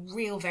seeing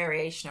real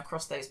variation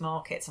across those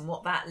markets. And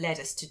what that led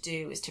us to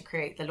do is to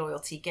create the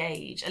loyalty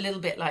gauge, a little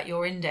bit like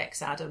your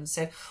index, Adam.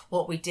 So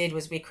what we did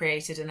was we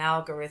created an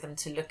algorithm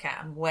to look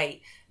at and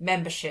weight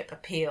membership,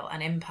 appeal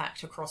and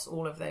impact across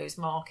all of those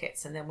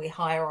markets. And then we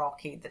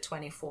hierarchied the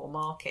 24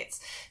 markets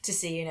to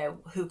see,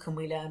 who can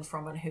we learn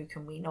from and who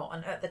can we not.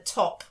 And at the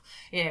top,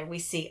 we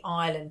see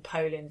Ireland,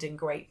 Poland and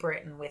Great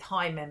Britain with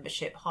high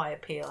membership, high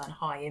appeal and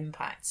high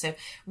impact. So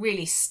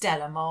really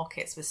stellar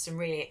markets with some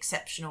really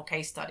exceptional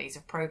case studies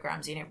of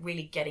programs,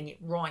 really getting it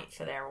right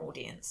for their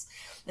audience.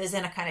 There's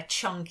then a kind of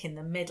chunk in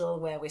the middle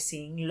where we're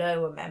seeing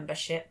lower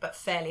membership but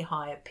fairly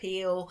high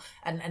appeal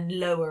and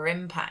lower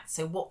impact.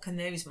 So what can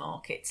those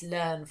markets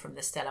learn from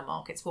the stellar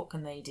markets? What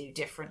can they do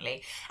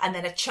differently? And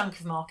then a chunk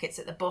of markets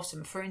at the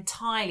bottom for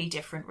entirely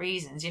different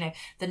reasons.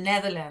 The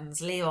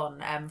Netherlands,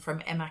 Leon from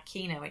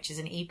Emakina, which is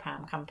an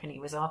EPAM company,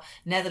 was our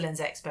Netherlands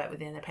expert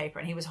within the paper,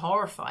 and he was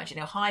horrified.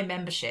 High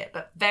membership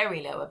but very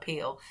very low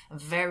appeal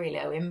and very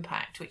low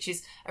impact, which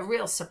is a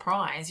real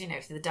surprise,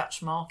 for the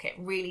Dutch market.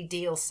 Really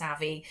deal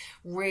savvy,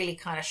 really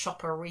kind of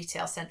shopper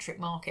retail centric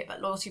market,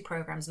 but loyalty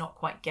programs not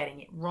quite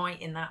getting it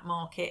right in that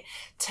market.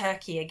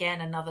 Turkey,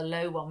 again, another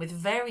low one with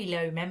very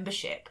low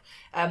membership,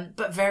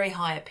 but very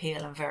high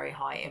appeal and very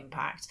high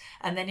impact.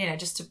 And then,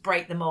 just to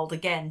break the mold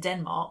again,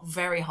 Denmark,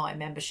 very high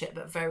membership,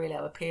 but very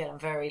low appeal and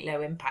very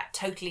low impact.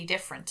 Totally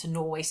different to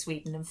Norway,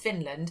 Sweden and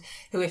Finland,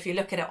 who, if you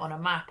look at it on a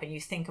map and you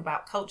think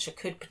about culture,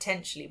 could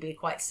potentially be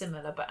quite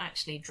similar, but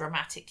actually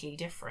dramatically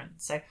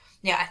different. So,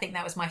 yeah, I think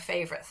that was my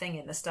favourite thing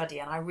in the study.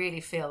 And I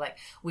really feel like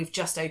we've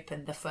just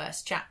opened the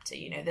first chapter.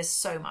 There's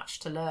so much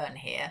to learn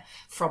here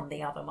from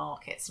the other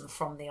markets and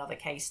from the other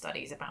case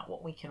studies about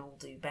what we can all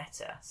do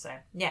better. So,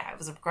 yeah, it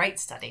was a great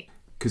study.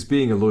 Because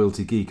being a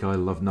loyalty geek, I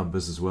love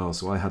numbers as well.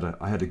 So I had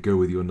a go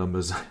with your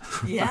numbers.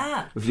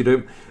 Yeah. If you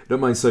don't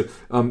mind. So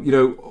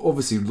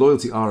obviously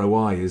loyalty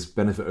ROI is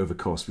benefit over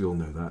cost. We all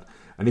know that.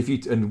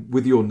 And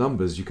with your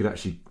numbers, you could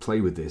actually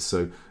play with this.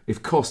 So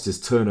if cost is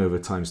turnover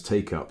times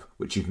take up,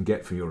 which you can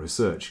get from your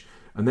research,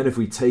 and then if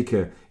we take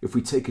an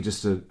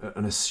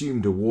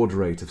assumed award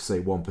rate of say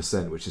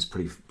 1%, which is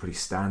pretty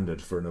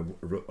standard for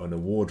an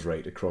award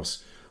rate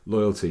across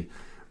loyalty.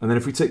 And then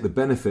if we take the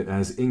benefit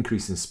as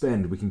increase in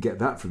spend, we can get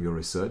that from your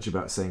research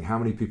about saying how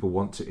many people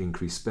want to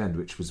increase spend,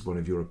 which was one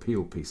of your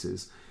appeal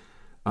pieces.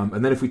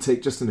 And then if we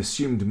take just an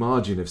assumed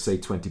margin of say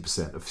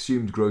 20%,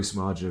 assumed gross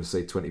margin of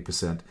say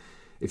 20%,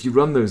 if you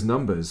run those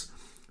numbers,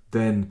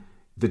 then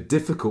the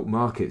difficult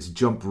markets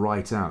jump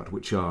right out,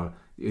 which are,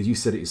 you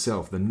said it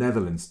yourself, the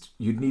Netherlands.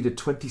 You'd need a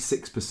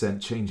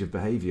 26% change of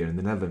behaviour in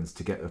the Netherlands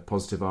to get a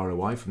positive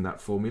ROI from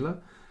that formula.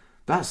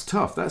 That's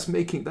tough. That's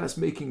making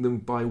them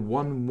buy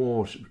one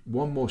more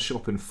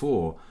shop in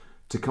 4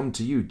 to come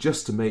to you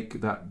just to make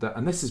that.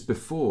 And this is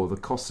before the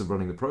costs of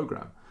running the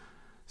program.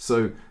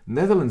 So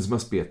Netherlands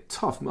must be a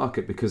tough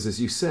market because, as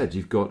you said,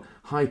 you've got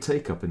high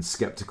take-up and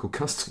sceptical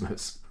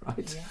customers,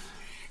 right? Yeah.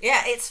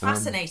 Yeah, it's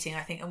fascinating,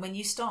 I think. And when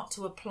you start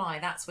to apply,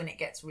 that's when it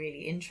gets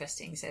really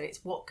interesting. So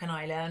it's what can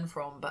I learn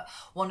from? But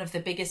one of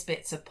the biggest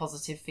bits of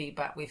positive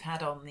feedback we've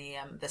had on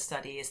the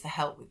study is the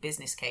help with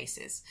business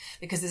cases.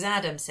 Because as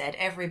Adam said,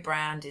 every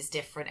brand is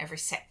different, every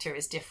sector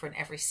is different,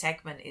 every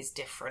segment is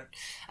different.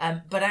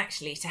 But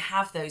actually to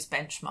have those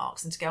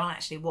benchmarks and to go,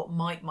 actually, what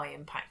might my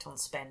impact on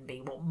spend be?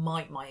 What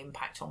might my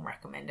impact on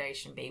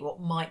recommendation be? What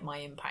might my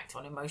impact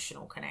on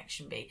emotional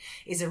connection be?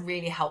 Is a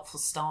really helpful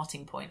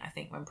starting point, I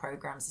think, when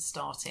programs are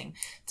starting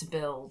to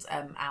build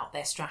out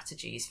their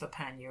strategies for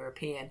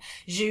pan-European.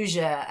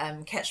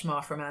 Zsuzsa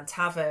Kecmar from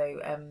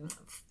Antavo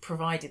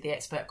provided the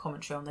expert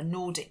commentary on the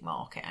Nordic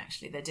market.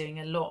 Actually, they're doing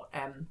a lot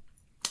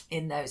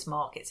in those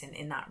markets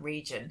in that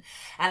region,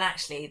 and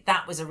actually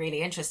that was a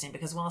really interesting,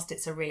 because whilst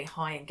it's a really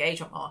high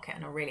engagement market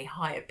and a really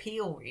high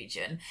appeal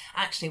region,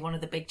 actually one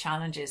of the big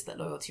challenges that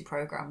loyalty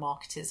program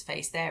marketers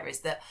face there is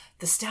that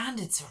the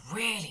standards are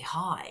really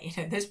high.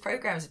 Those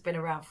programs have been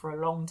around for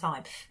a long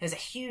time. There's a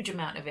huge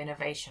amount of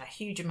innovation, a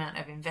huge amount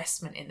of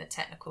investment in the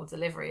technical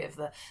delivery of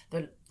the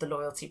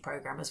loyalty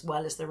program as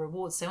well as the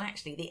rewards. So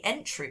actually the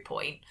entry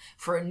point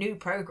for a new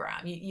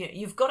program,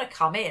 you've got to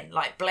come in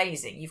like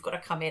blazing. You've got to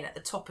come in at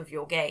the top of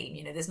your game.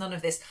 There's none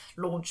of this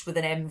launch with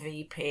an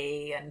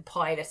MVP and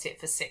pilot it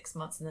for 6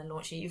 months and then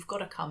launch it. You've got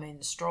to come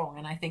in strong.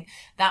 And I think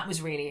that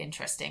was really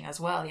interesting as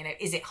well.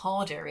 Is it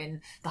harder in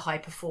the high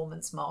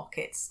performance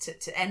markets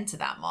to enter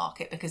that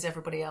market because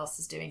everybody else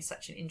is doing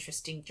such an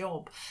interesting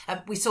job?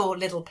 We saw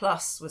Lidl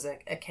Plus was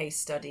a case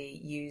study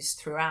used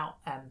throughout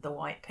the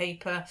white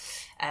paper,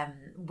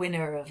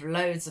 winner of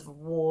loads of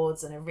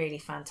awards and a really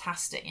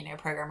fantastic,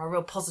 program, a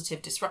real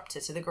positive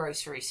disruptor to the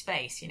grocery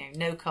space.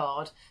 No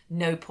card,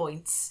 no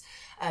points.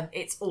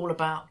 It's all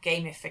about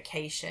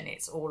gamification.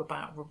 It's all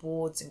about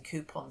rewards and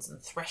coupons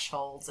and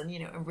thresholds and,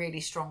 a really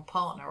strong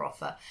partner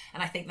offer.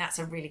 And I think that's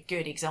a really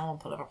good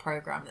example of a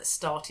program that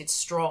started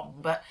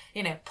strong, but,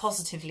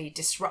 positively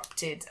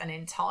disrupted an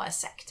entire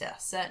sector,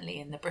 certainly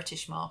in the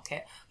British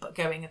market, but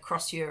going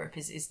across Europe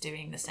is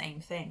doing the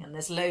same thing. And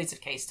there's loads of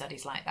case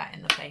studies like that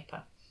in the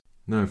paper.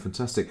 No,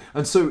 fantastic.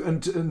 And so,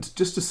 and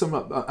just to sum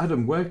up,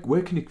 Adam,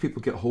 where can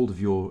people get hold of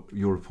your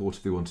report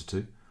if they wanted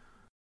to?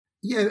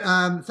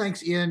 Yeah,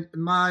 thanks, Ian.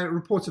 My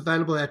report's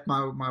available at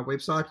my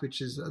website,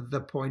 which is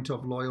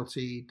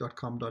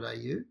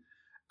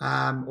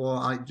thepointofloyalty.com.au. Or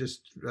I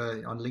just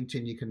on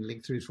LinkedIn, you can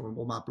link through from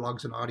all my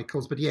blogs and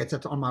articles. But yeah, it's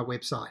on my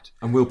website.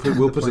 And we'll put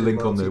a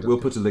link on there. We'll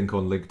put a link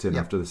on LinkedIn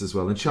after this as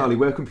well. And Charlie,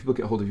 where can people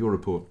get hold of your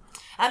report?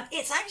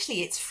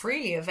 It's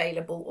freely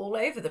available all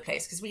over the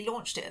place because we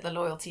launched it at the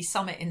Loyalty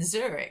Summit in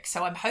Zurich.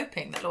 So I'm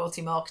hoping that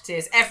loyalty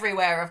marketers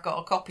everywhere have got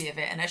a copy of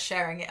it and are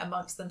sharing it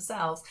amongst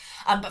themselves.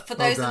 But for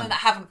those of them that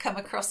haven't come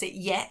across it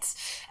yet,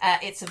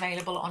 it's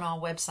available on our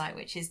website,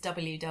 which is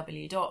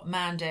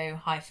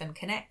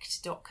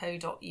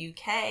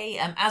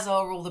www.mando-connect.co.uk, as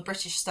are all the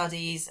British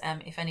studies,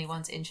 if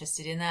anyone's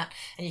interested in that.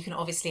 And you can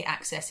obviously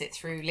access it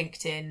through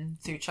LinkedIn,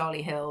 through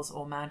Charlie Hills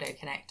or Mando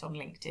Connect on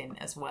LinkedIn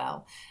as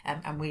well.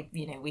 And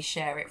we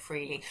share share it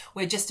freely.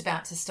 We're just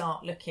about to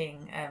start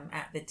looking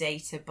at the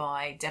data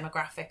by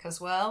demographic as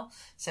well,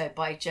 so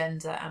by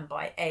gender and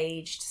by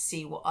age, to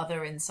see what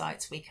other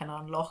insights we can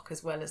unlock,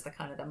 as well as the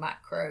kind of the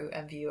macro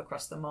view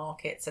across the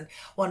markets. And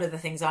one of the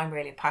things I'm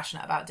really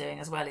passionate about doing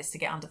as well is to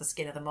get under the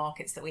skin of the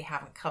markets that we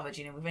haven't covered.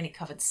 You know, we've only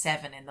covered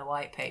 7 in the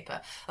white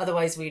paper.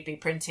 Otherwise, we'd be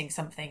printing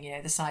something, you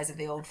know, the size of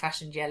the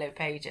old-fashioned yellow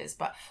pages.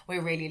 But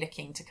we're really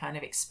looking to kind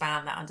of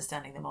expand that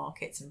understanding the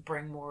markets and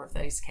bring more of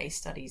those case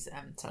studies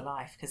to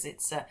life, because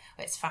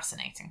it's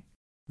fascinating.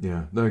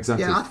 Yeah, no,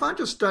 exactly. Yeah, I find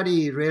your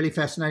study really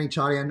fascinating,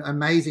 Charlie, and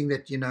amazing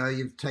that, you know,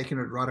 you've taken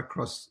it right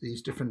across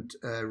these different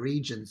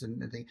regions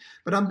and things.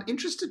 But I'm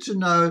interested to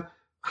know,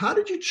 how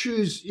did you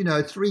choose, you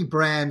know, 3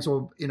 brands,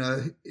 or, you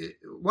know,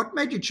 what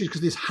made you choose?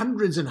 Because there's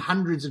hundreds and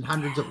hundreds and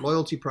hundreds of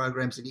loyalty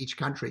programs in each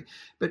country.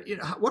 But, you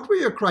know, what were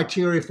your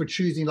criteria for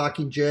choosing, like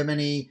in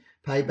Germany,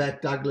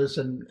 Payback, Douglas,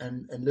 and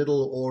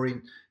Lidl, or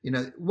in, you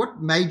know,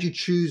 what made you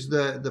choose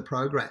the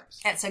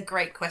programs? That's a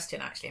great question,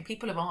 actually. And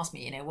people have asked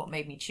me, you know, what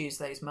made me choose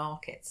those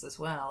markets as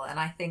well. And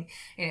I think,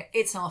 you know,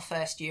 it's our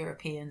first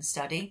European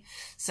study.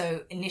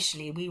 So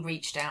initially we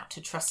reached out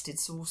to trusted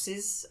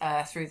sources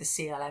through the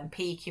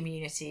CLMP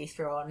community,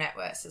 through our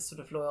networks of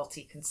sort of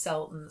loyalty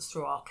consultants,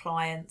 through our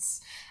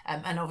clients,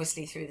 and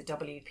obviously through the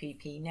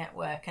WPP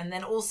network. And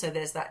then also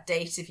there's that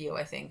data view,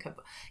 I think, of,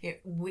 you know,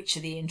 which are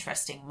the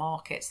interesting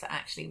markets that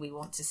actually we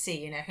want to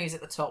see, you know, who's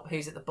at the top,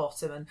 who's at the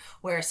bottom, and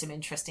where are some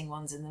interesting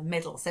ones in the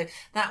middle. So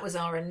that was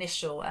our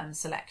initial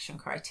selection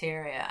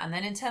criteria. And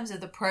then in terms of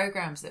the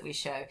programs that we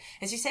show,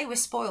 as you say, we're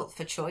spoilt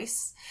for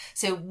choice.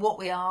 So what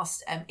we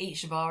asked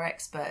each of our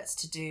experts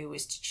to do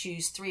was to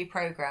choose 3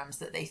 programs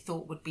that they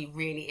thought would be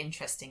really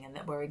interesting and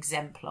that were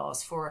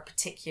exemplars for a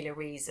particular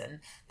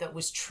reason that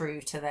was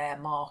true to their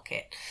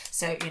market.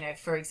 So, you know,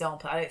 for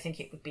example, I don't think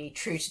it would be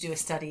true to do a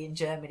study in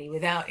Germany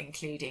without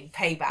including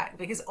Payback,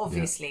 because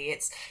obviously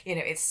it's, you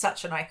know, it's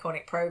such an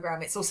iconic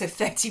program. It's also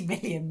 30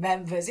 million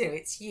members, you know,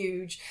 it's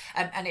huge,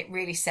 and it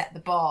really set the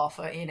bar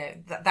for, you know,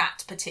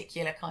 that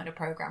particular kind of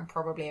program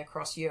probably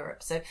across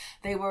Europe. So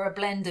they were a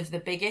blend of the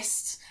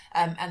biggest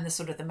and the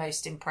sort of the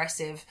most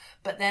impressive,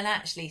 but then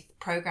actually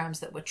programs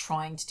that were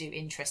trying to do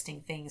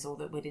interesting things or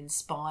that would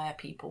inspire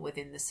people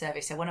within the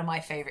survey. So one of my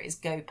favorite is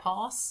Go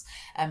Pass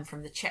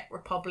from the Czech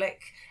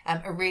Republic,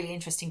 a really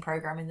interesting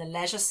program in the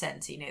leisure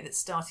centre, you know, that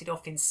started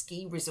off in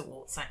ski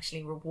resorts,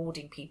 actually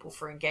rewarding people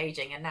for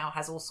engaging, and now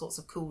has all sorts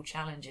of cool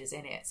challenges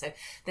in it. So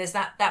there's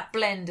that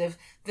blend of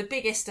the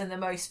biggest and the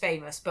most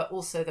famous, but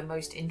also the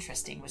most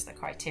interesting was the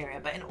criteria.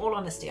 But in all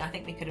honesty, I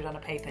think we could have done a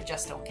paper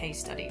just on case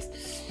studies.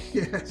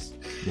 Yes.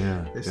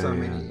 Yeah. There's so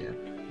many. Yeah.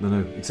 No,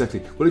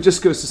 exactly. Well, it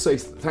just goes to say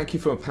thank you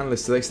for our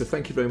panellists today. So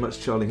thank you very much,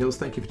 Charlie Hills.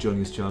 Thank you for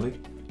joining us, Charlie.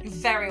 You're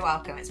very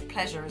welcome. It's a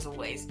pleasure as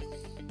always.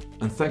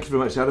 And thank you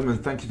very much, Adam,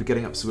 and thank you for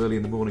getting up so early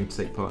in the morning to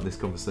take part in this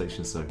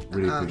conversation. So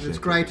really appreciate it. It's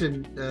great,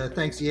 and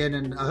thanks, Ian,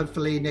 and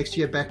hopefully next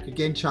year back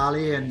again,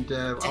 Charlie, and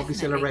I'll be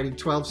celebrating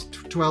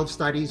 12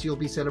 studies. You'll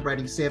be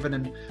celebrating 7,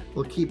 and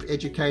we'll keep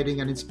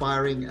educating and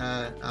inspiring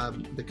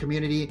the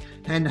community.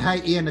 And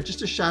hey, Ian,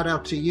 just a shout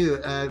out to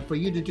you for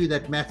you to do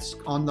that maths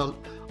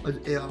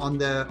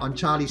on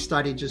Charlie's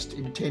study just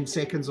in 10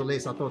 seconds or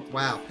less. I thought,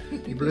 wow,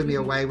 you blew me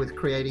away with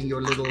creating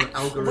your little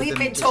algorithm. We've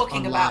been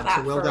talking about that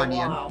so well for done, a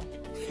while. Ian.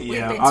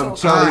 Yeah,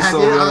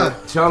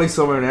 Charlie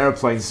saw me on an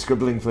airplane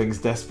scribbling things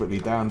desperately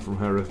down from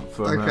her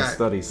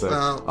study. So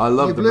well, I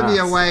love the maths.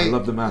 I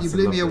love the maths. You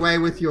blew me away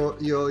with your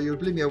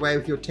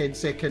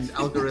 10-second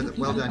algorithm.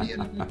 Well done,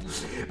 Ian.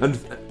 And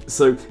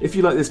so, if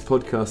you like this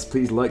podcast,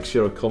 please like,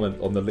 share, or comment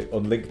on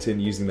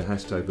LinkedIn using the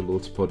hashtag The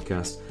Loyalty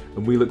Podcast.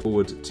 And we look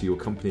forward to your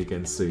company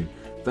again soon.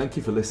 Thank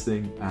you for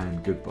listening,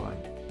 and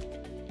goodbye.